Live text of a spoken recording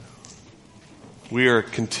We are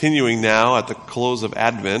continuing now at the close of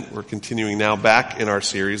Advent. We're continuing now back in our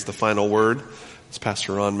series, The Final Word, as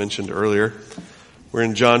Pastor Ron mentioned earlier. We're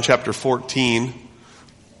in John chapter 14,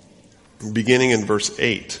 beginning in verse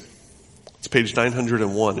 8. It's page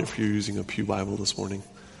 901 if you're using a Pew Bible this morning.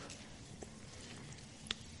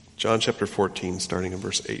 John chapter 14, starting in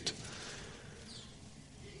verse 8.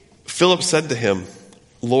 Philip said to him,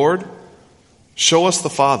 "Lord, show us the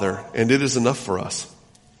Father, and it is enough for us."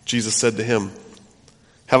 Jesus said to him,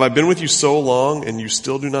 "Have I been with you so long, and you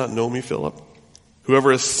still do not know me, Philip?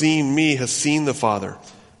 Whoever has seen me has seen the Father.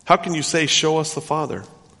 How can you say, 'Show us the Father'?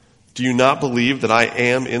 Do you not believe that I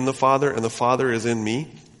am in the Father, and the Father is in me?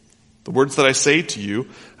 The words that I say to you,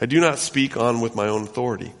 I do not speak on with my own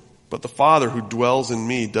authority, but the Father who dwells in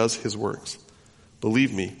me does his works.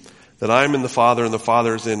 Believe me, that I am in the Father, and the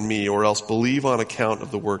Father is in me, or else believe on account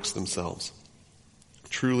of the works themselves.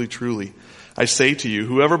 Truly, truly, I say to you,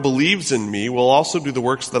 whoever believes in me will also do the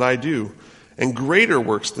works that I do, and greater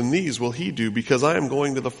works than these will he do, because I am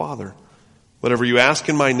going to the Father. Whatever you ask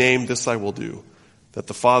in my name, this I will do, that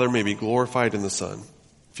the Father may be glorified in the Son.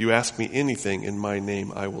 If you ask me anything in my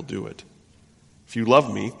name, I will do it. If you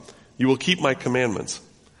love me, you will keep my commandments.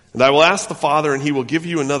 And I will ask the Father, and he will give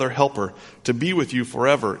you another helper to be with you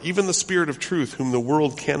forever, even the Spirit of truth, whom the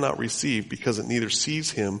world cannot receive, because it neither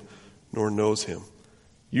sees him nor knows him.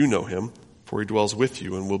 You know him, for he dwells with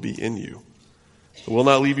you and will be in you. I will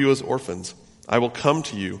not leave you as orphans. I will come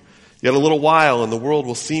to you. Yet a little while, and the world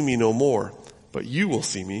will see me no more. But you will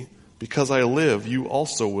see me. Because I live, you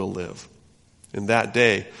also will live. In that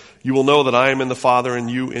day, you will know that I am in the Father,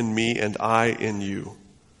 and you in me, and I in you.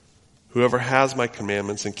 Whoever has my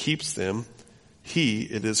commandments and keeps them, he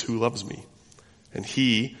it is who loves me. And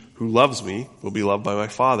he who loves me will be loved by my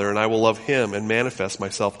Father, and I will love him and manifest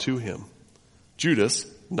myself to him." Judas,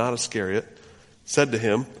 not Iscariot, said to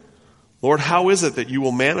him, "Lord, how is it that you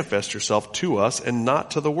will manifest yourself to us and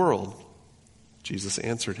not to the world?" Jesus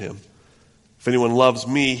answered him, "If anyone loves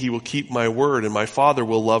me, he will keep my word, and my Father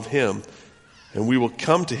will love him, and we will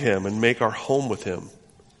come to him and make our home with him.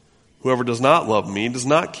 Whoever does not love me does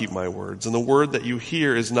not keep my words, and the word that you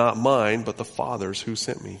hear is not mine, but the Father's who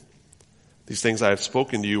sent me. These things I have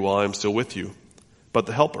spoken to you while I am still with you. But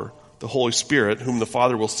the Helper, the Holy Spirit, whom the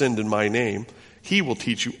Father will send in my name, he will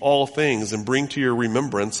teach you all things and bring to your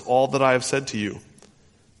remembrance all that I have said to you.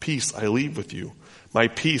 Peace I leave with you. My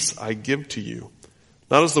peace I give to you.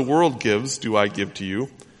 Not as the world gives do I give to you.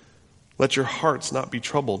 Let your hearts not be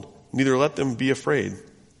troubled, neither let them be afraid.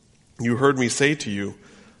 You heard me say to you,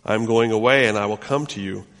 I am going away and I will come to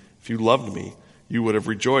you. If you loved me, you would have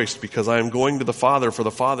rejoiced because I am going to the Father, for the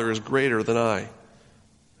Father is greater than I.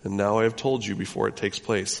 And now I have told you before it takes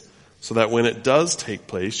place, so that when it does take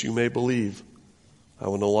place, you may believe. I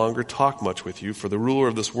will no longer talk much with you, for the ruler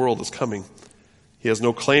of this world is coming. He has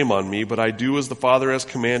no claim on me, but I do as the Father has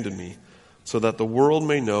commanded me, so that the world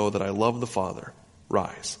may know that I love the Father.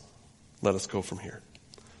 Rise. Let us go from here.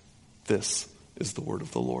 This is the word of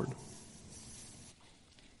the Lord.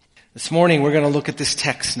 This morning we're going to look at this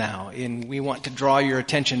text now, and we want to draw your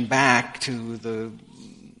attention back to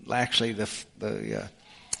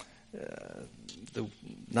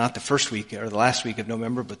not the first week or the last week of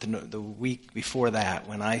November, but the week before that,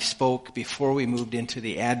 when I spoke before we moved into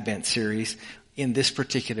the Advent series in this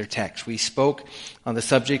particular text. We spoke on the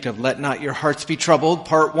subject of Let Not Your Hearts Be Troubled,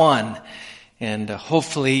 part 1. And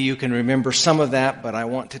hopefully you can remember some of that, but I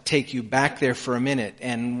want to take you back there for a minute.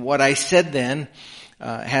 And what I said then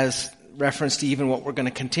has reference to even what we're going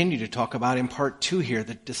to continue to talk about in part 2 here.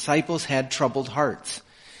 The disciples had troubled hearts.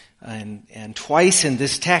 And twice in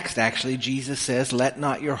this text, actually, Jesus says, "Let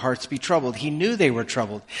not your hearts be troubled." He knew they were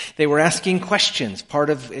troubled. They were asking questions.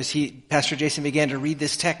 As Pastor Jason began to read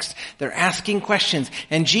this text, they're asking questions.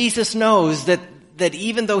 And Jesus knows that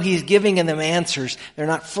even though he's giving them answers, they're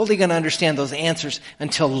not fully going to understand those answers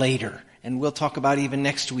until later. And we'll talk about even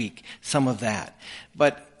next week some of that.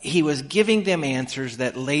 But he was giving them answers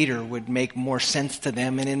that later would make more sense to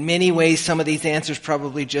them. And in many ways, some of these answers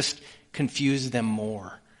probably just confused them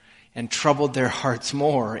more and troubled their hearts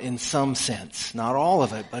more in some sense. Not all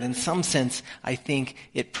of it, but in some sense, I think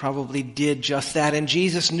it probably did just that. And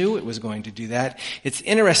Jesus knew it was going to do that. It's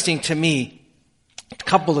interesting to me, a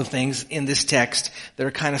couple of things in this text that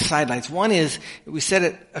are kind of sidelights. One is, we said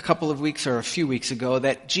it a couple of weeks or a few weeks ago,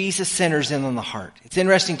 that Jesus centers in on the heart. It's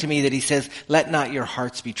interesting to me that he says, "Let not your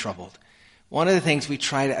hearts be troubled." One of the things we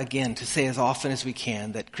try to say as often as we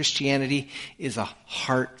can, that Christianity is a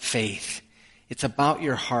heart faith. It's about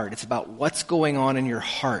your heart. It's about what's going on in your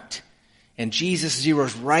heart. And Jesus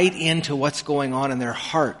zeroes right into what's going on in their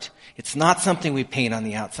heart. It's not something we paint on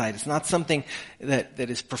the outside. It's not something that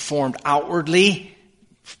is performed outwardly,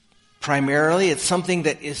 primarily. It's something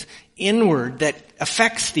that is inward, that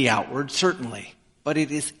affects the outward, certainly. But it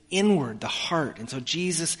is inward, the heart. And so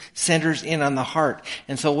Jesus centers in on the heart.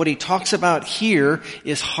 And so what he talks about here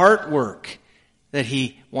is heart work that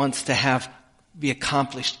he wants to have be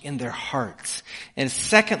accomplished in their hearts. And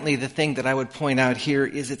secondly, the thing that I would point out here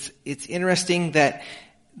is it's interesting that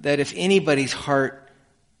if anybody's heart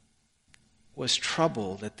was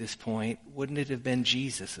troubled at this point, wouldn't it have been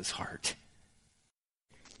Jesus' heart?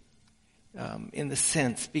 In the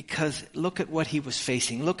sense, because look at what he was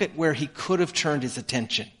facing. Look at where he could have turned his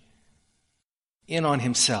attention in on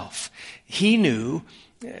himself. He knew,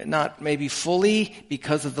 not maybe fully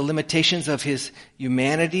because of the limitations of his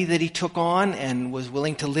humanity that he took on and was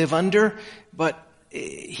willing to live under, but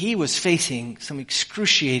he was facing some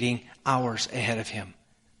excruciating hours ahead of him.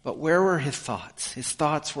 But where were his thoughts? His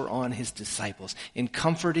thoughts were on his disciples, in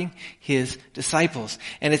comforting his disciples.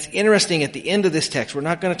 And it's interesting at the end of this text, we're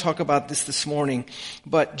not going to talk about this morning,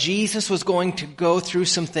 but Jesus was going to go through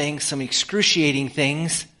some things, some excruciating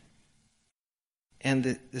things.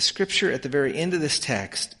 And the scripture at the very end of this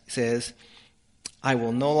text says, I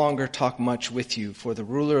will no longer talk much with you, for the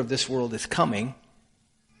ruler of this world is coming.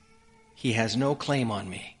 He has no claim on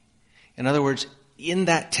me. In other words, in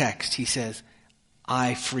that text, he says,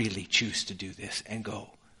 I freely choose to do this and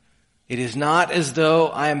go. It is not as though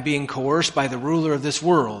I am being coerced by the ruler of this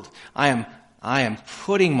world. I am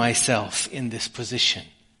putting myself in this position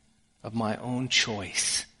of my own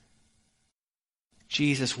choice.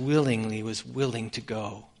 Jesus willingly was willing to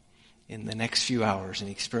go in the next few hours and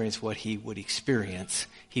experience what he would experience.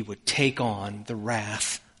 He would take on the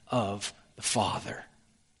wrath of the Father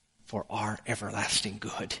for our everlasting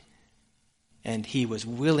good. And he was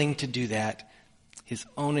willing to do that, his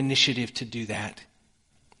own initiative to do that,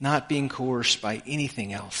 not being coerced by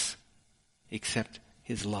anything else except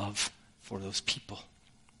his love for those people.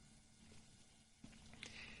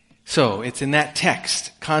 So it's in that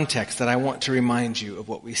context that I want to remind you of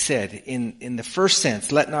what we said. In the first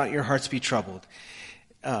sense, let not your hearts be troubled.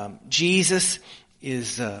 Jesus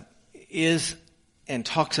is and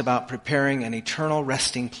talks about preparing an eternal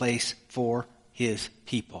resting place for his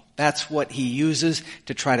people. That's what he uses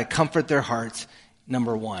to try to comfort their hearts.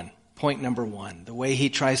 Point number one. The way he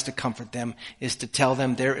tries to comfort them is to tell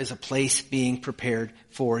them there is a place being prepared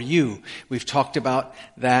for you. We've talked about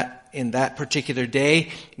that in that particular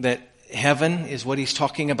day, that heaven is what he's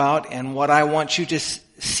talking about. And what I want you to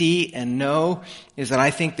see and know is that I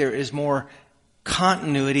think there is more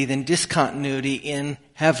continuity than discontinuity in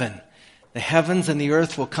heaven. The heavens and the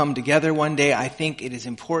earth will come together one day. I think it is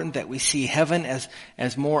important that we see heaven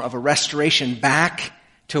as more of a restoration back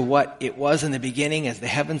to what it was in the beginning as the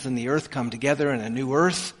heavens and the earth come together in a new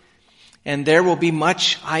earth. And there will be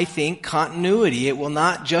much, I think, continuity. It will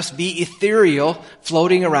not just be ethereal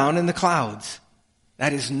floating around in the clouds.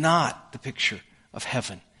 That is not the picture of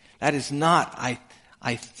heaven. That is not,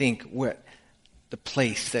 I think, where the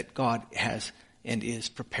place that God has and is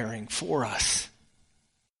preparing for us.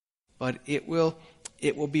 But it will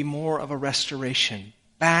be more of a restoration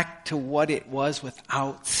back to what it was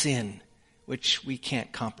without sin, which we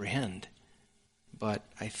can't comprehend. But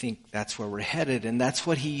I think that's where we're headed, and that's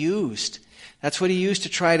what he used. That's what he used to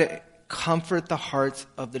try to comfort the hearts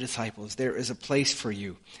of the disciples. There is a place for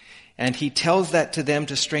you. And he tells that to them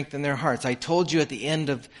to strengthen their hearts. I told you at the end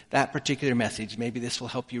of that particular message, maybe this will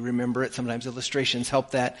help you remember it. Sometimes illustrations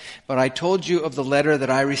help that. But I told you of the letter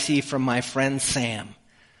that I received from my friend Sam,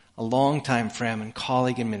 a longtime friend and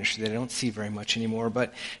colleague in ministry that I don't see very much anymore.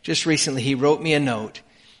 But just recently he wrote me a note.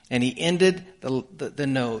 And he ended the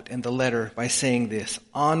note and the letter by saying this: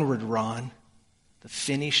 onward, Ron, the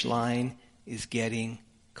finish line is getting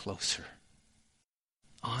closer.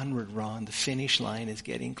 Onward, Ron, the finish line is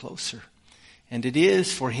getting closer. And it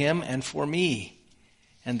is for him and for me.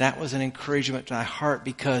 And that was an encouragement to my heart,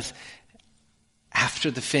 because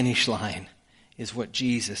after the finish line is what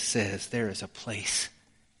Jesus says. There is a place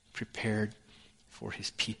prepared for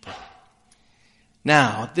his people.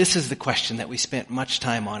 Now, this is the question that we spent much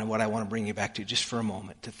time on, and what I want to bring you back to just for a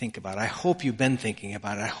moment to think about. I hope you've been thinking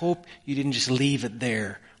about it. I hope you didn't just leave it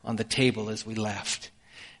there on the table as we left.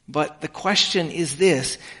 But the question is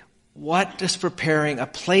this: what does preparing a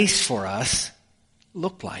place for us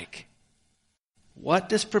look like? What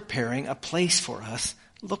does preparing a place for us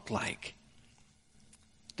look like?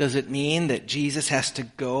 Does it mean that Jesus has to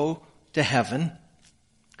go to heaven,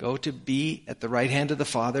 go to be at the right hand of the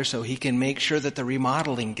Father so he can make sure that the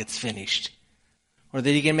remodeling gets finished? or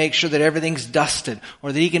that he can make sure that everything's dusted,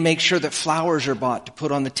 or that he can make sure that flowers are bought to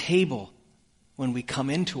put on the table when we come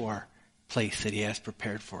into our place that he has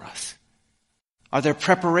prepared for us? Are there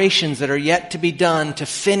preparations that are yet to be done to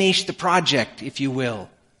finish the project, if you will,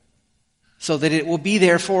 so that it will be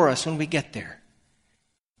there for us when we get there?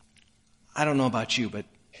 I don't know about you, but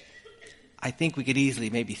I think we could easily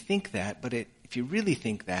maybe think that, but if you really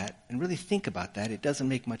think that and really think about that, it doesn't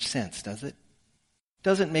make much sense, does it? It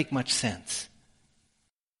doesn't make much sense.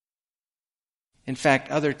 In fact,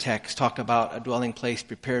 other texts talk about a dwelling place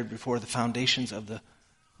prepared before the foundations of the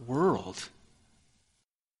world.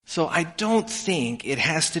 So I don't think it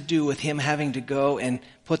has to do with him having to go and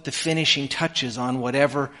put the finishing touches on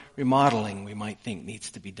whatever remodeling we might think needs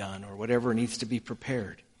to be done or whatever needs to be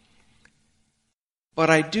prepared. But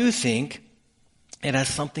I do think it has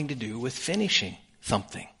something to do with finishing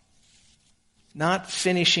something. Not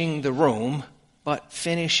finishing the room, but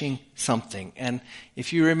finishing something. And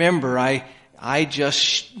if you remember, I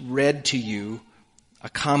just read to you a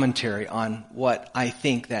commentary on what I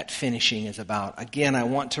think that finishing is about. Again, I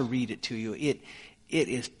want to read it to you. It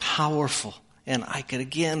is powerful. And I could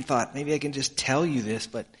again thought, maybe I can just tell you this,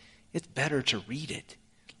 but it's better to read it.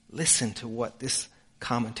 Listen to what this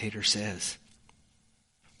commentator says.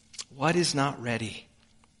 What is not ready,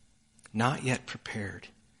 not yet prepared,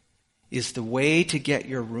 is the way to get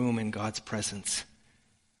your room in God's presence.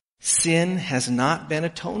 Sin has not been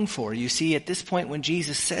atoned for. You see, at this point when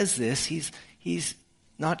Jesus says this, he's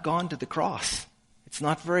not gone to the cross. It's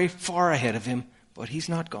not very far ahead of him, but he's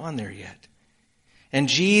not gone there yet. And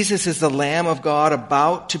Jesus is the Lamb of God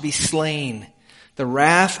about to be slain. The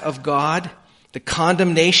wrath of God, the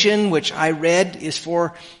condemnation which I read is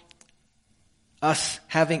for us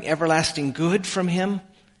having everlasting good from him,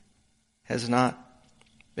 has not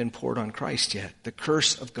been poured on Christ yet. The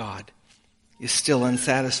curse of God is still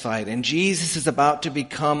unsatisfied. And Jesus is about to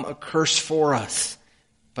become a curse for us,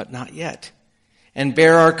 but not yet. And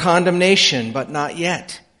bear our condemnation, but not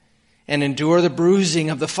yet. And endure the bruising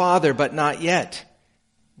of the Father, but not yet.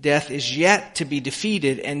 Death is yet to be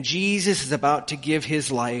defeated, and Jesus is about to give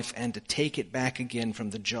his life and to take it back again from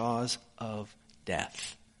the jaws of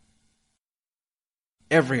death.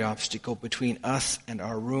 Every obstacle between us and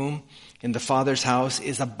our room in the Father's house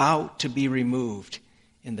is about to be removed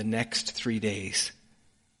in the next 3 days.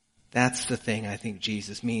 That's the thing I think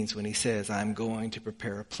Jesus means when he says, I'm going to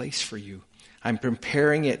prepare a place for you. I'm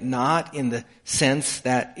preparing it not in the sense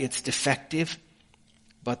that it's defective,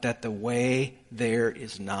 but that the way there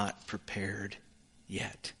is not prepared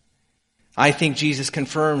yet. I think Jesus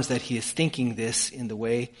confirms that he is thinking this in the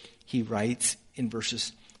way he writes in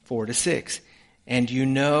verses 4-6. And you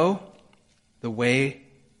know the way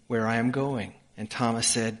where I am going. And Thomas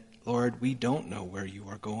said, Lord, we don't know where you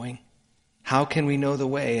are going. How can we know the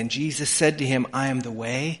way? And Jesus said to him, I am the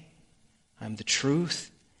way, I am the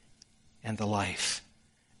truth, and the life.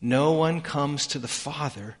 No one comes to the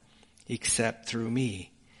Father except through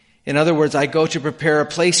me. In other words, I go to prepare a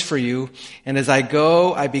place for you, and as I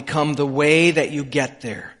go, I become the way that you get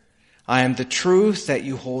there. I am the truth that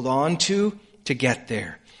you hold on to get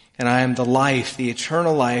there. And I am the life, the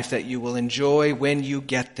eternal life that you will enjoy when you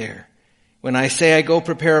get there. When I say I go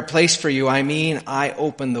prepare a place for you, I mean I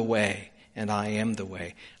open the way, and I am the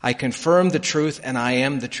way. I confirm the truth, and I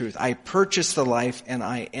am the truth. I purchase the life, and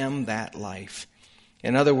I am that life.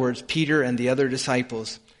 In other words, Peter and the other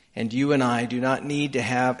disciples, and you and I, do not need to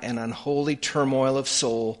have an unholy turmoil of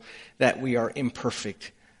soul that we are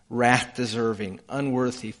imperfect, wrath-deserving,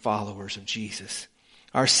 unworthy followers of Jesus.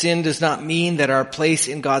 Our sin does not mean that our place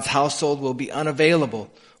in God's household will be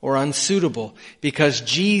unavailable or unsuitable, because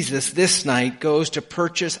Jesus this night goes to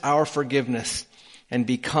purchase our forgiveness and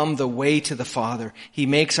become the way to the Father. He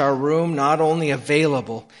makes our room not only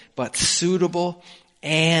available, but suitable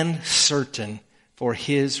and certain for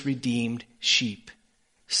his redeemed sheep.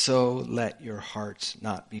 So let your hearts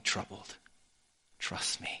not be troubled.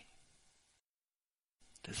 Trust me.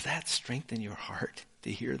 Does that strengthen your heart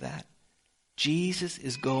to hear that? Jesus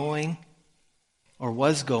is going, or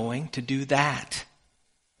was going, to do that.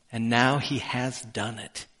 And now he has done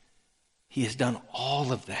it. He has done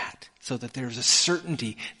all of that so that there's a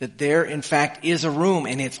certainty that there, in fact, is a room,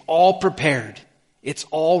 and it's all prepared. It's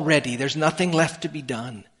all ready. There's nothing left to be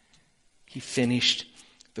done. He finished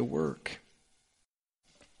the work.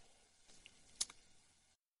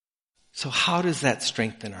 So how does that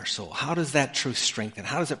strengthen our soul? How does that truth strengthen?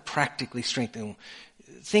 How does it practically strengthen?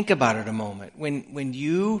 Think about it a moment. When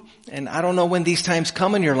you, and I don't know when these times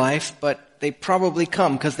come in your life, but they probably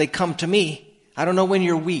come because they come to me. I don't know when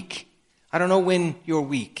you're weak. I don't know when you're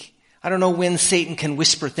weak. I don't know when Satan can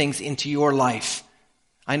whisper things into your life.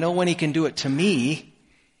 I know when he can do it to me,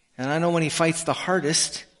 and I know when he fights the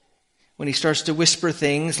hardest, when he starts to whisper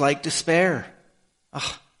things like despair.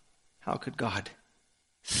 How could God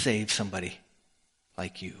save somebody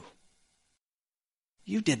like you?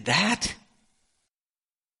 You did that?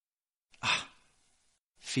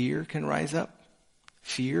 Fear can rise up.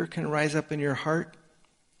 Fear can rise up in your heart.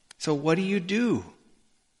 So what do?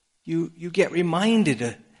 You get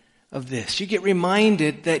reminded of this. You get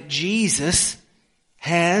reminded that Jesus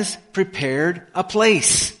has prepared a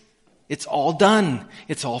place. It's all done.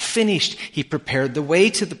 It's all finished. He prepared the way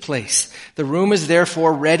to the place. The room is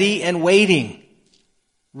therefore ready and waiting.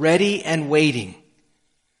 Ready and waiting.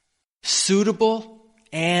 Suitable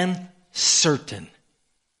and certain.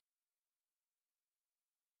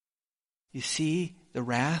 You see, the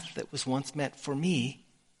wrath that was once meant for me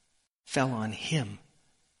fell on him.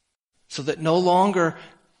 So that no longer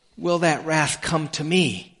will that wrath come to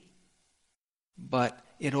me, but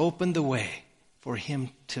it opened the way for him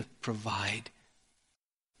to provide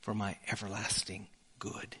for my everlasting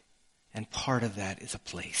good. And part of that is a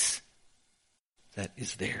place that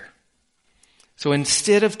is there. So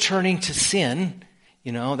instead of turning to sin,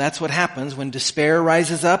 that's what happens when despair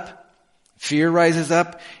rises up, fear rises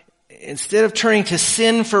up. Instead of turning to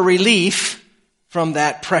sin for relief from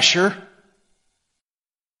that pressure,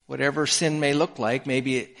 whatever sin may look like,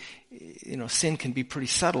 maybe sin can be pretty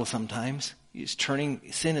subtle sometimes.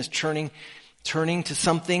 Sin is turning to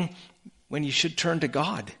something when you should turn to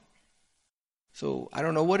God. So I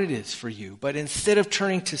don't know what it is for you, but instead of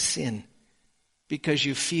turning to sin because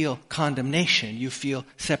you feel condemnation, you feel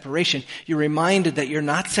separation, you're reminded that you're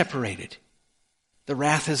not separated. The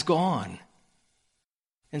wrath is gone.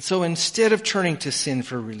 And so instead of turning to sin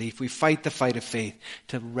for relief, we fight the fight of faith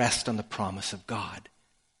to rest on the promise of God.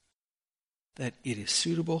 That it is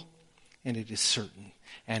suitable and it is certain.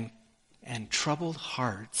 And troubled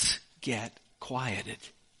hearts get quieted.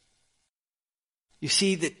 You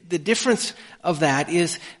see, the difference of that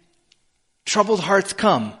is troubled hearts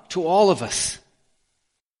come to all of us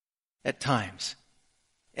at times.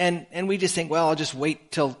 And we just think, well, I'll just wait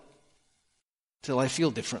till I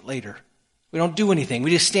feel different later. We don't do anything.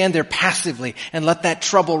 We just stand there passively and let that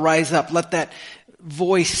trouble rise up. Let that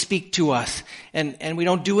voice speak to us. And we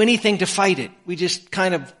don't do anything to fight it. We just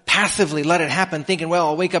kind of passively let it happen, thinking, well,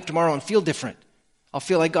 I'll wake up tomorrow and feel different. I'll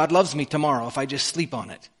feel like God loves me tomorrow if I just sleep on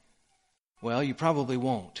it. Well, you probably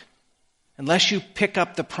won't. Unless you pick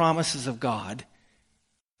up the promises of God,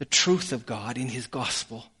 the truth of God in his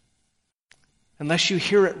gospel. Unless you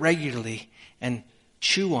hear it regularly and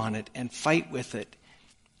chew on it and fight with it,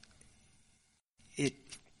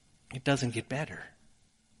 it doesn't get better.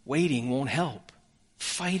 Waiting won't help.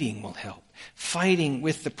 Fighting will help. Fighting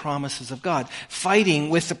with the promises of God. Fighting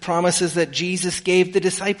with the promises that Jesus gave the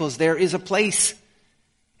disciples. There is a place.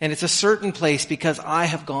 And it's a certain place because I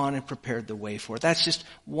have gone and prepared the way for it. That's just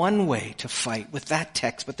one way to fight with that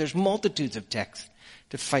text. But there's multitudes of texts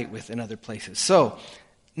to fight with in other places. So,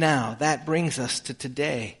 now that brings us to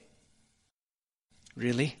today.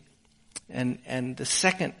 Really? And the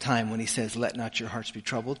second time when he says, let not your hearts be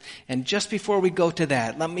troubled. And just before we go to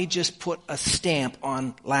that, let me just put a stamp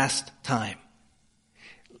on last time.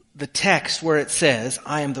 The text where it says,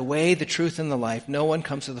 I am the way, the truth, and the life. No one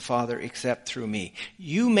comes to the Father except through me.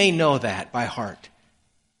 You may know that by heart.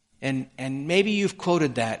 And maybe you've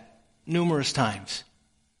quoted that numerous times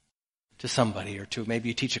to somebody or to maybe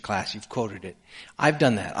you teach a class, you've quoted it. I've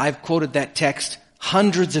done that. I've quoted that text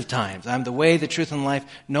hundreds of times. I'm the way, the truth, and the life.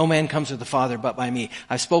 No man comes to the Father but by me.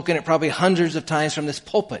 I've spoken it probably hundreds of times from this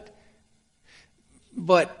pulpit.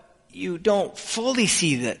 But you don't fully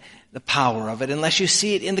see the power of it unless you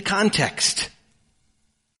see it in the context.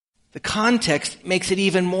 The context makes it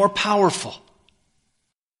even more powerful.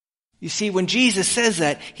 You see, when Jesus says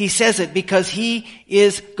that, he says it because he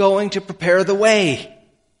is going to prepare the way.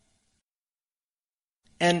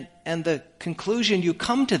 And the conclusion you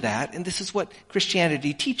come to that, and this is what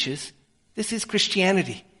Christianity teaches, this is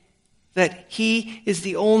Christianity, that he is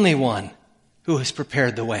the only one who has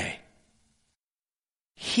prepared the way.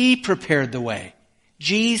 He prepared the way.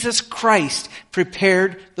 Jesus Christ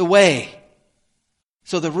prepared the way.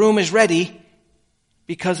 So the room is ready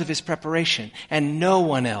because of his preparation. And no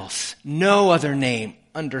one else, no other name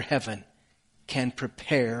under heaven can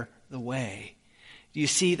prepare the way. You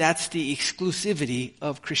see, that's the exclusivity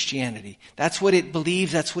of Christianity. That's what it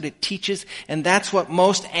believes, that's what it teaches, and that's what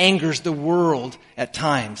most angers the world at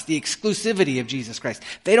times, the exclusivity of Jesus Christ.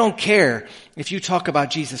 They don't care if you talk about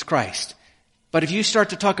Jesus Christ. But if you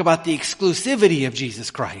start to talk about the exclusivity of Jesus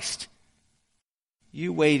Christ,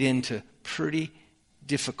 you wade into pretty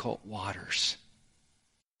difficult waters.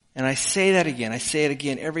 And I say that again. I say it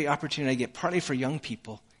again every opportunity I get, partly for young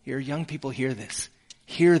people. Young people, hear this.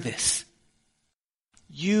 Hear this.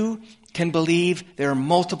 You can believe there are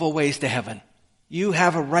multiple ways to heaven. You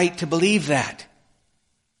have a right to believe that.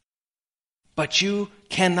 But you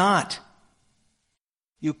cannot.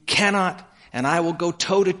 You cannot, and I will go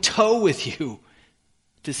toe to toe with you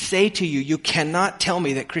to say to you, you cannot tell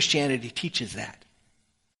me that Christianity teaches that.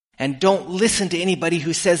 And don't listen to anybody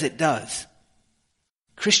who says it does.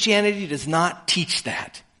 Christianity does not teach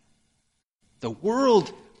that. The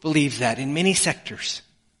world believes that in many sectors.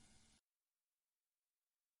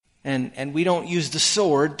 And we don't use the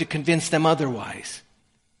sword to convince them otherwise.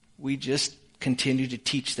 We just continue to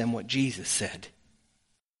teach them what Jesus said.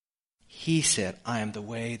 He said, I am the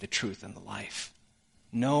way, the truth, and the life.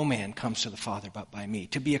 No man comes to the Father but by me.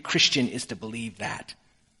 To be a Christian is to believe that.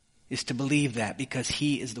 Is to believe that because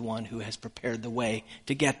he is the one who has prepared the way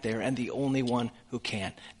to get there and the only one who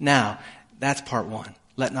can. Now, that's part one.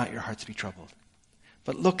 Let not your hearts be troubled.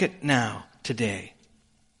 But look at now, today.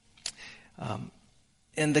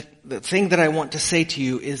 And the thing that I want to say to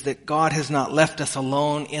you is that God has not left us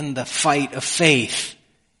alone in the fight of faith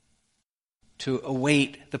to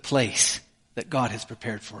await the place that God has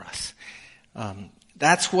prepared for us.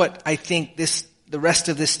 That's what I think the rest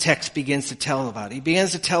of this text begins to tell about. He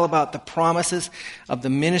begins to tell about the promises of the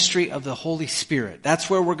ministry of the Holy Spirit. That's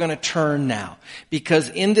where we're going to turn now. Because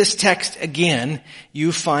in this text, again,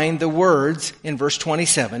 you find the words in verse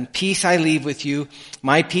 27, peace I leave with you,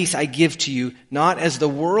 my peace I give to you, not as the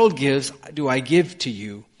world gives do I give to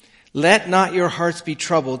you. Let not your hearts be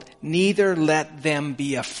troubled, neither let them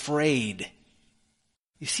be afraid.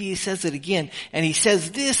 You see, he says it again, and he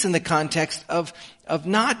says this in the context of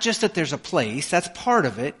not just that there's a place, that's part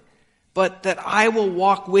of it, but that I will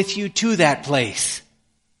walk with you to that place.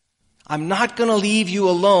 I'm not going to leave you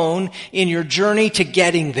alone in your journey to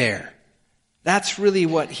getting there. That's really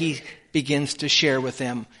what he begins to share with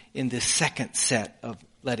them in this second set of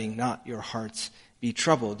letting not your hearts be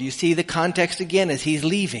troubled. You see the context again as he's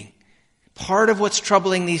leaving. Part of what's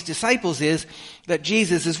troubling these disciples is that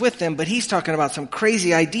Jesus is with them, but he's talking about some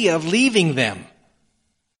crazy idea of leaving them.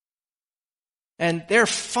 And they're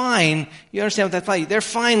fine. You understand what that's like? They're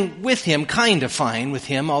fine with him, kind of fine with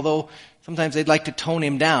him, although sometimes they'd like to tone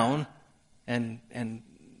him down and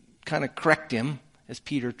kind of correct him, as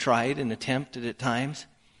Peter tried and attempted at times.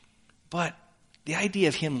 But the idea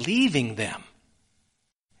of him leaving them,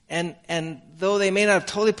 and though they may not have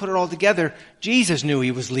totally put it all together, Jesus knew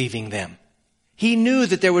he was leaving them. He knew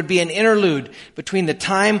that there would be an interlude between the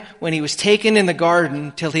time when he was taken in the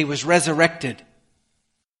garden till he was resurrected.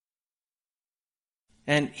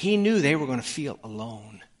 And he knew they were going to feel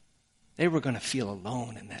alone. They were going to feel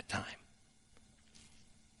alone in that time.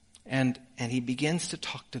 And he begins to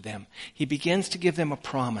talk to them. He begins to give them a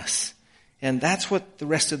promise. And that's what the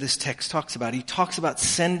rest of this text talks about. He talks about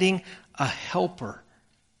sending a helper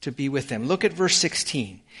to be with them. Look at verse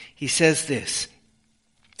 16. He says this,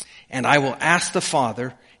 and I will ask the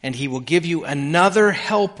Father, and he will give you another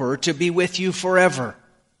helper to be with you forever.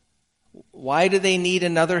 Why do they need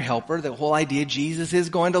another helper? The whole idea, Jesus is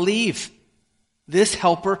going to leave. This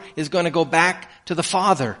helper is going to go back to the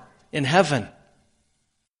Father in heaven.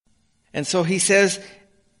 And so he says,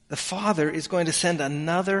 the Father is going to send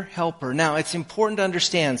another helper. Now, it's important to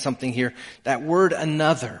understand something here. That word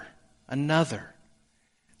another.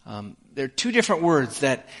 There are two different words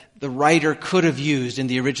that the writer could have used in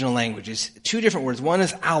the original languages. Two different words. One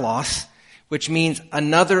is allos, which means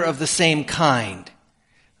another of the same kind.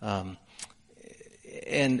 And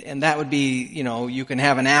that would be, you can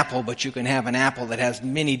have an apple, but you can have an apple that has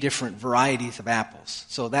many different varieties of apples.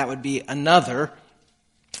 So that would be another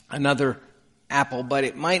apple, but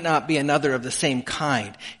it might not be another of the same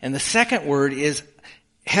kind. And the second word is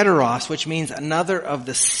heteros, which means another of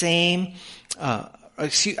the same, I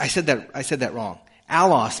said that wrong.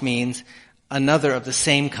 Allos means another of the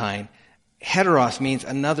same kind. Heteros means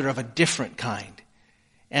another of a different kind.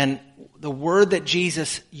 And the word that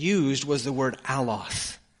Jesus used was the word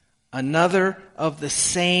allos. Another of the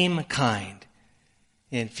same kind.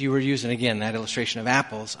 And if you were using, again, that illustration of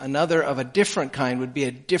apples, another of a different kind would be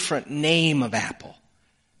a different name of apple.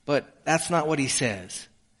 But that's not what he says.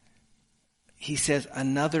 He says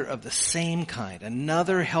another of the same kind,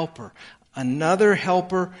 another helper. Another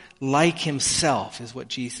helper like himself is what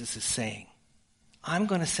Jesus is saying. I'm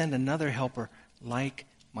going to send another helper like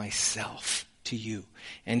myself to you.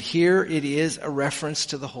 And here it is a reference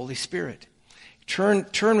to the Holy Spirit. Turn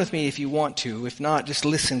with me if you want to. If not, just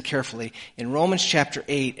listen carefully. In Romans chapter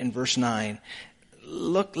 8 and verse 9,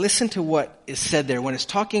 listen to what is said there when it's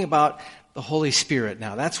talking about the Holy Spirit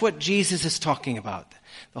now. That's what Jesus is talking about.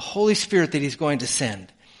 The Holy Spirit that he's going to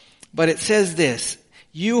send. But it says this,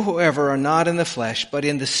 you, however, are not in the flesh, but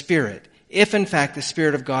in the Spirit, if in fact the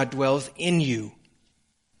Spirit of God dwells in you.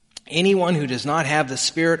 Anyone who does not have the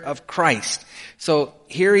Spirit of Christ. So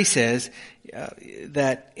here he says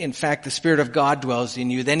that in fact the Spirit of God dwells in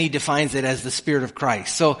you. Then he defines it as the Spirit of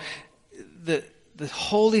Christ. So the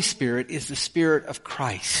Holy Spirit is the Spirit of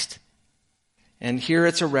Christ. And here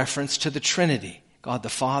it's a reference to the Trinity. God the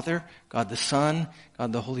Father, God the Son,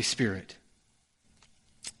 God the Holy Spirit.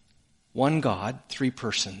 One God, three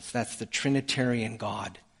persons. That's the Trinitarian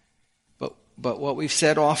God. But what we've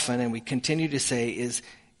said often, and we continue to say, is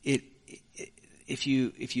if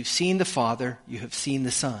you've seen the Father, you have seen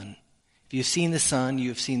the Son. If you've seen the Son, you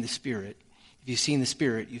have seen the Spirit. If you've seen the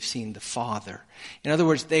Spirit, you've seen the Father. In other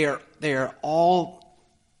words, they are all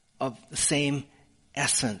of the same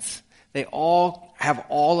essence. They all have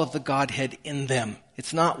all of the Godhead in them.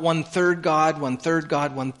 It's not 1/3 God, 1/3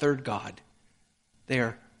 God, 1/3 God. They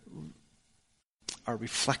are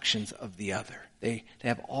reflections of the other. They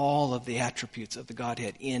have all of the attributes of the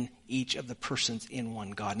Godhead in each of the persons in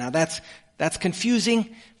one God. Now that's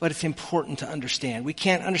confusing, but it's important to understand. We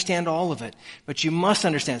can't understand all of it, but you must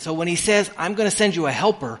understand. So when he says, I'm going to send you a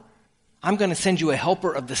helper, I'm going to send you a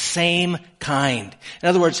helper of the same kind. In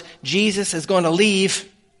other words, Jesus is going to leave,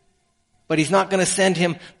 but he's not going to send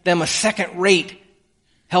them a second-rate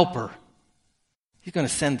helper. He's going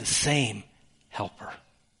to send the same helper.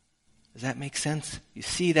 Does that make sense? You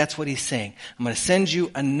see, that's what he's saying. I'm going to send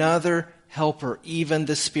you another helper, even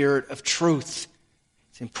the Spirit of truth.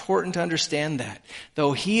 It's important to understand that.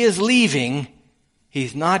 Though he is leaving,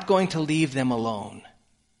 he's not going to leave them alone.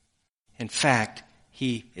 In fact,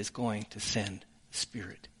 he is going to send the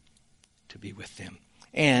Spirit to be with them.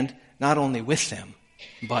 And not only with them,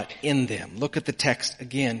 but in them. Look at the text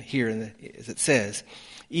again here as it says,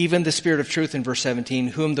 even the Spirit of truth in verse 17,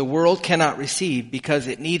 whom the world cannot receive because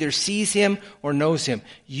it neither sees him or knows him.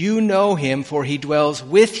 You know him, for he dwells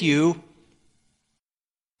with you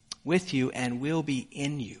and will be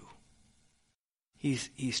in you.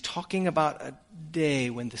 He's talking about a day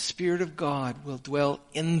when the Spirit of God will dwell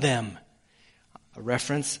in them. A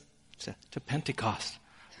reference to Pentecost.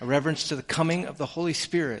 A reference to the coming of the Holy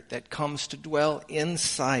Spirit that comes to dwell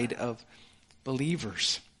inside of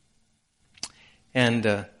believers.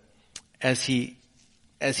 And as he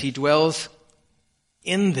dwells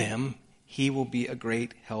in them, he will be a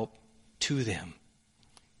great help to them.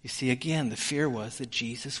 You see, again, the fear was that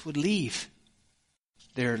Jesus would leave.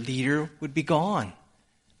 Their leader would be gone.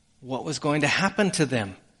 What was going to happen to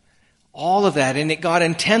them? All of that. And it got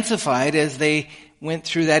intensified as they went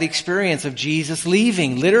through that experience of Jesus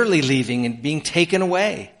leaving, literally leaving and being taken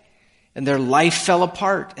away. And their life fell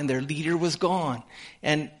apart and their leader was gone.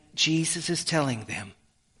 And Jesus is telling them,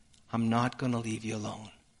 I'm not going to leave you alone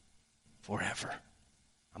forever.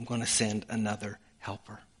 I'm going to send another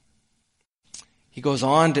helper. He goes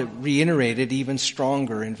on to reiterate it even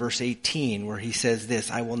stronger in verse 18 where he says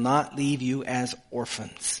this, I will not leave you as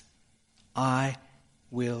orphans. I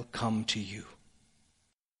will come to you.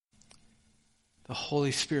 The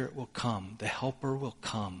Holy Spirit will come. The helper will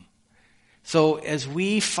come. So as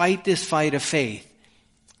we fight this fight of faith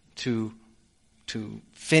to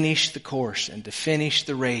finish the course and to finish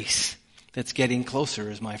the race that's getting closer,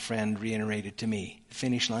 as my friend reiterated to me, the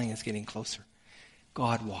finish line is getting closer.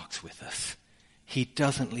 God walks with us. He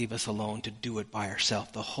doesn't leave us alone to do it by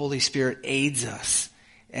ourselves. The Holy Spirit aids us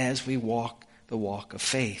as we walk the walk of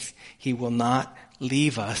faith. He will not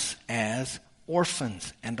leave us as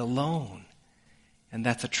orphans and alone. And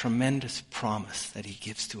that's a tremendous promise that he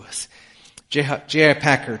gives to us. J.I.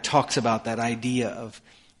 Packer talks about that idea of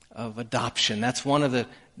adoption. That's one of the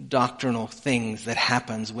doctrinal things that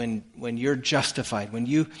happens when you're justified, when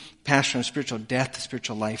you pass from spiritual death to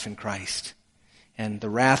spiritual life in Christ. And the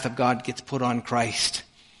wrath of God gets put on Christ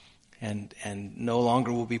and no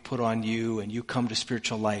longer will be put on you, and you come to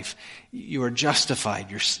spiritual life. You are justified.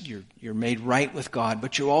 You're made right with God,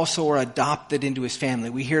 but you also are adopted into his family.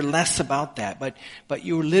 We hear less about that, but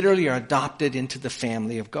you literally are adopted into the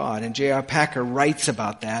family of God. And J.R. Packer writes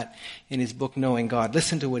about that in his book, Knowing God.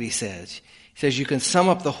 Listen to what he says. He says, you can sum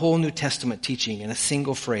up the whole New Testament teaching in a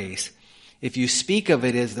single phrase if you speak of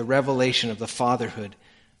it as the revelation of the fatherhood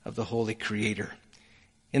of the Holy Creator.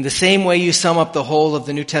 In the same way you sum up the whole of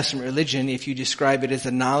the New Testament religion if you describe it as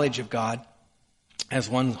the knowledge of God as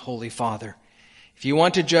one Holy Father. If you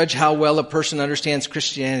want to judge how well a person understands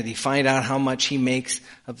Christianity, find out how much he makes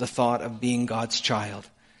of the thought of being God's child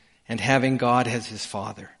and having God as his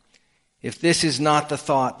Father. if this is not the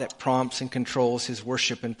thought that prompts and controls his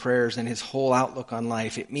worship and prayers and his whole outlook on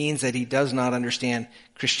life, it means that he does not understand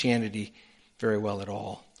Christianity very well at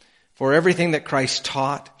all. For everything that Christ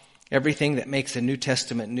taught, everything that makes the New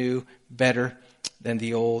Testament new, better than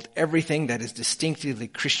the Old, everything that is distinctively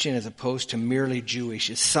Christian as opposed to merely Jewish,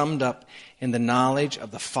 is summed up in the knowledge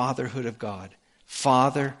of the fatherhood of God.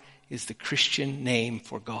 Father is the Christian name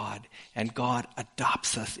for God, and God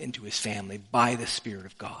adopts us into his family by the Spirit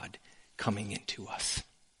of God coming into us.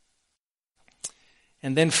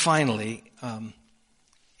 And then finally,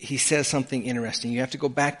 he says something interesting. You have to go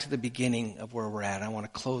back to the beginning of where we're at. I want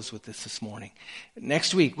to close with this morning.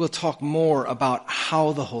 Next week, we'll talk more about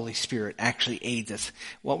how the Holy Spirit actually aids us.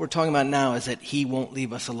 What we're talking about now is that he won't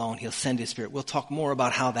leave us alone. He'll send his Spirit. We'll talk more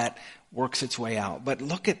about how that works its way out. But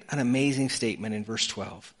look at an amazing statement in verse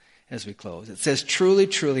 12 as we close. It says, "Truly,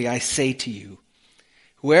 truly, I say to you,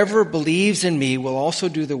 whoever believes in me will also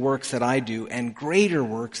do the works that I do, and greater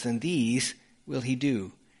works than these will he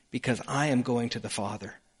do, because I am going to the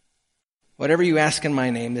Father. Whatever you ask in my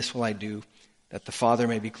name, this will I do, that the Father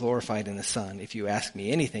may be glorified in the Son. If you ask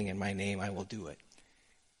me anything in my name, I will do it."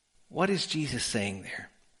 What is Jesus saying there?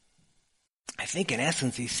 I think in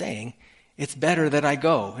essence he's saying, it's better that I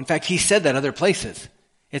go. In fact, he said that other places.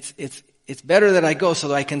 It's better that I go so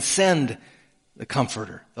that I can send the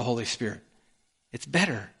Comforter, the Holy Spirit. It's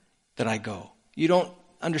better that I go. You don't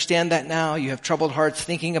understand that now. You have troubled hearts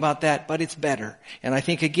thinking about that, but it's better. And I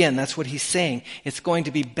think, again, that's what he's saying. It's going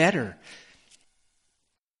to be better.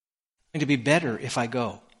 It's going to be better if I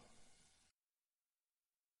go.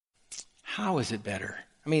 How is it better?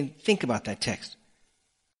 I mean, think about that text.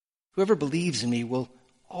 Whoever believes in me will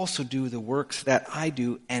also do the works that I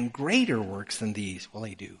do, and greater works than these will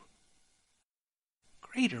he do.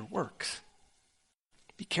 Greater works.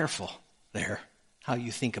 Be careful there how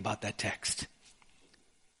you think about that text.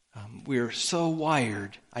 We're so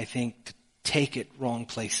wired, I think, to take it wrong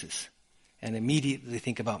places and immediately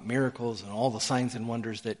think about miracles and all the signs and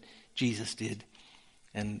wonders that Jesus did.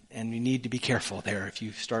 And you need to be careful there if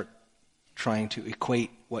you start trying to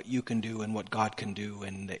equate what you can do and what God can do,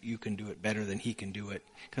 and that you can do it better than he can do it.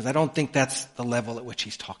 Because I don't think that's the level at which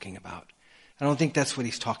he's talking about. I don't think that's what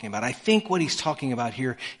he's talking about. I think what he's talking about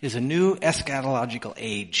here is a new eschatological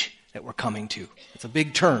age that we're coming to. It's a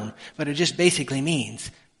big term, but it just basically means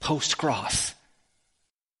post-cross.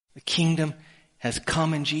 The kingdom has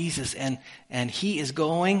come in Jesus, and he is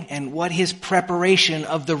going, and what his preparation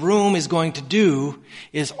of the room is going to do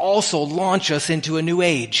is also launch us into a new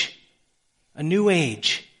age. A new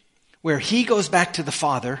age where he goes back to the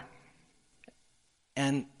Father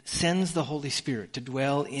and sends the Holy Spirit to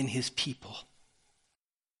dwell in his people.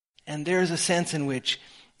 And there's a sense in which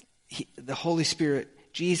the Holy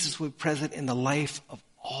Spirit, Jesus, will be present in the life of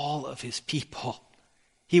all of his people.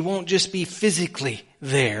 He won't just be physically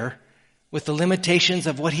there with the limitations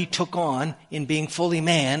of what he took on in being fully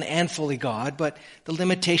man and fully God, but the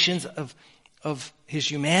limitations of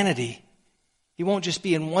his humanity. He won't just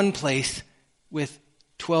be in one place with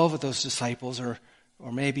 12 of those disciples, or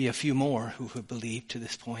maybe a few more who have believed to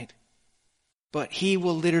this point. But he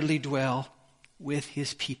will literally dwell with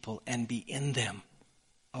his people and be in them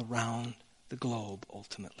around the globe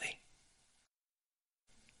ultimately.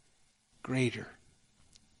 Greater.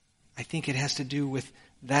 I think it has to do with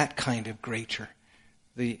that kind of greater.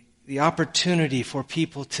 The opportunity for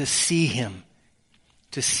people to see him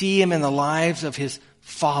in the lives of his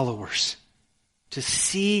followers, to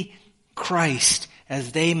see Christ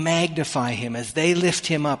as they magnify him, as they lift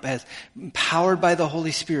him up, as empowered by the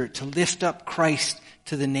Holy Spirit to lift up Christ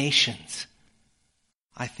to the nations.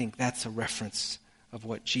 I think that's a reference of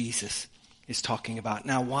what Jesus is talking about.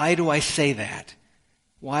 Now, why do I say that?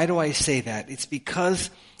 Why do I say that? It's because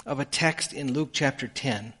of a text in Luke chapter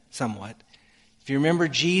 10, somewhat. If you remember,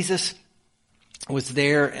 Jesus was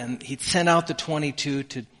there and he'd sent out the 22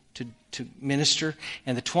 to minister,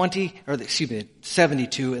 and the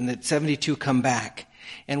 72, and the 72 come back.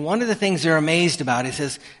 And one of the things they're amazed about, it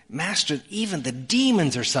says, "Master, even the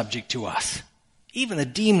demons are subject to us." Even the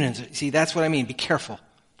demons. See, that's what I mean. Be careful.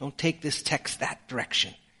 Don't take this text that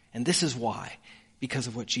direction. And this is why. Because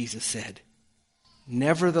of what Jesus said.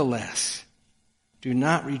 "Nevertheless, do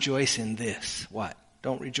not rejoice in this." What?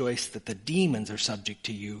 Don't rejoice that the demons are subject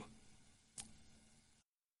to you.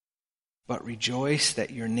 "But rejoice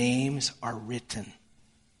that your names are written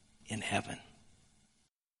in heaven."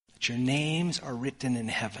 That your names are written in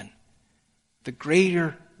heaven. The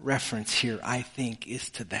greater reference here, I think, is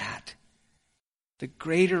to that. The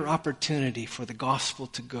greater opportunity for the gospel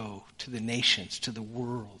to go to the nations, to the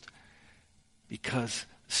world, because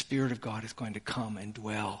the Spirit of God is going to come and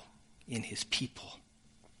dwell in his people.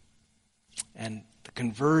 and the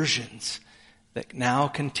conversions that now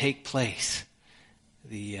can take place,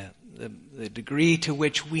 the degree to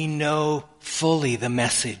which we know fully the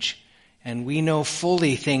message, and we know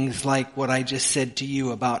fully things like what I just said to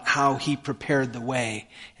you about how he prepared the way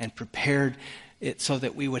and prepared it so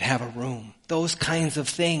that we would have a room. Those kinds of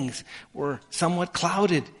things were somewhat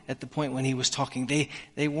clouded at the point when he was talking.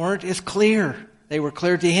 They weren't as clear. They were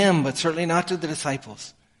clear to him, but certainly not to the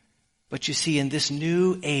disciples. But you see, in this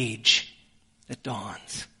new age that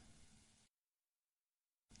dawns,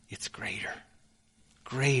 it's greater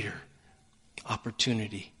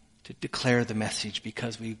opportunity to declare the message,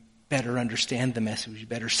 because we better understand the message, we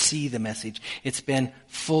better see the message. It's been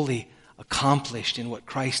fully accomplished in what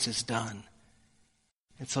Christ has done.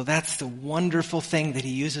 And so that's the wonderful thing that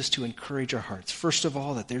he uses to encourage our hearts. First of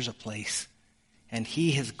all, that there's a place. And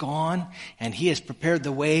he has gone and he has prepared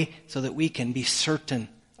the way so that we can be certain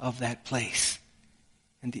of that place.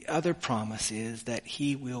 And the other promise is that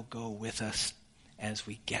he will go with us as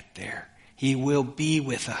we get there. He will be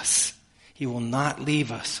with us. He will not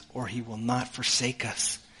leave us, or he will not forsake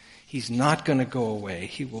us. He's not going to go away.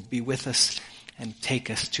 He will be with us and take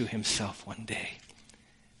us to himself one day.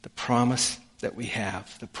 The promise that we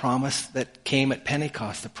have, the promise that came at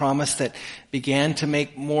Pentecost, the promise that began to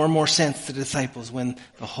make more and more sense to the disciples when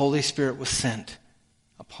the Holy Spirit was sent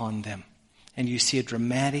upon them. And you see a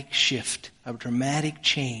dramatic shift, a dramatic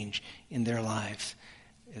change in their lives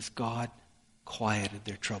as God quieted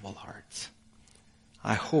their troubled hearts.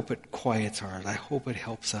 I hope it quiets ours. I hope it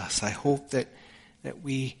helps us. I hope that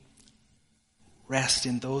we rest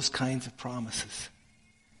in those kinds of promises.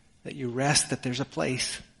 That you rest that there's a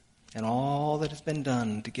place and all that has been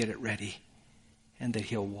done to get it ready, and that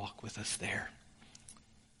he'll walk with us there.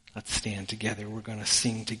 Let's stand together. We're going to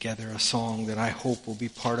sing together a song that I hope will be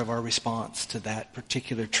part of our response to that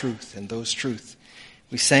particular truth and those truths.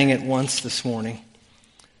 We sang it once this morning,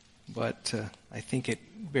 but I think it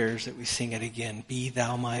bears that we sing it again. Be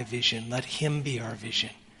thou my vision. Let him be our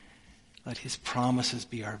vision. Let his promises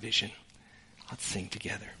be our vision. Let's sing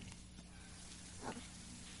together.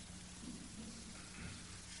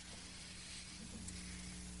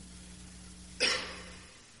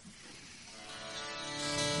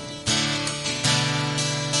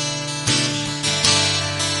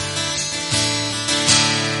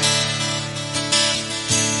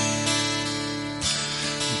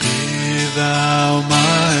 Thou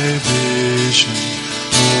my vision,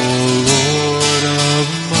 O Lord of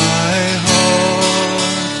my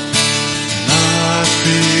heart, not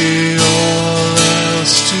be all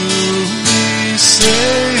else to me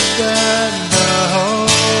save that thou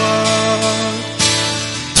art.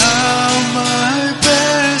 Thou my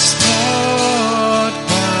best thought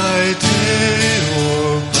by day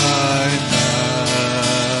or by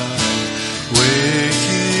night,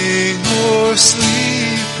 waking or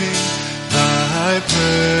sleeping, thy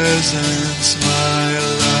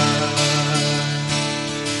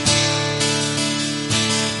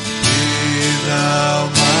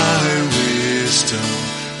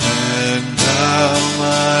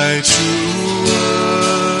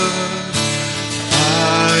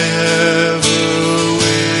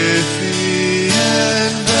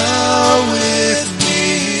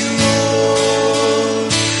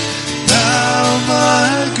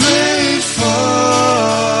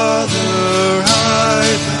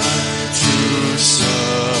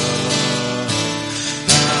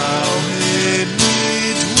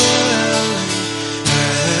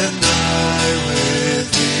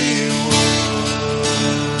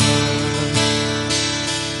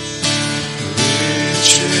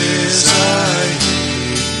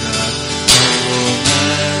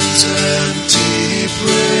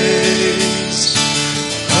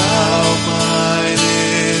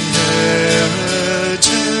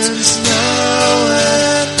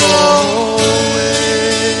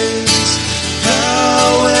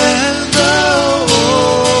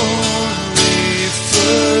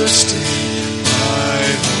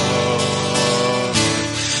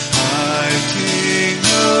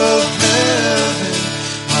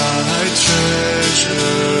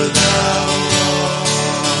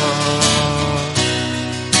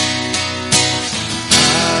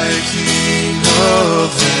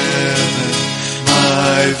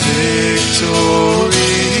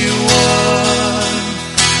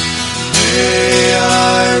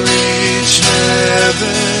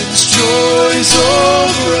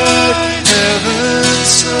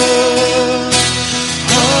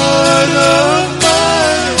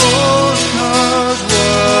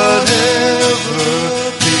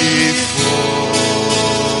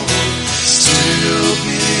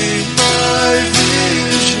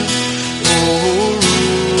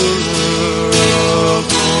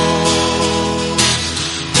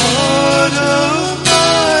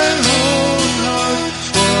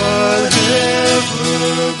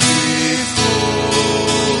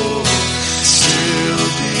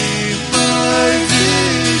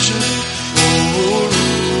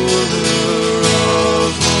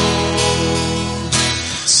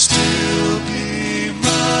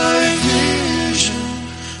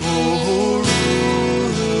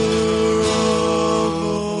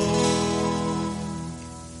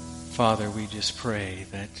Father, we just pray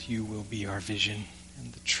that you will be our vision,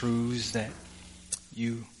 and the truths that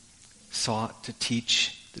you sought to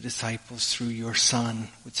teach the disciples through your Son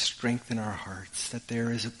would strengthen our hearts, that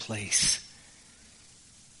there is a place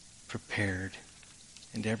prepared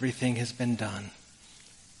and everything has been done,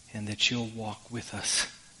 and that you'll walk with us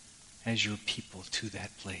as your people to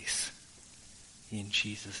that place. In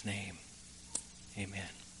Jesus' name, amen.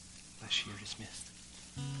 Bless you. You're dismissed.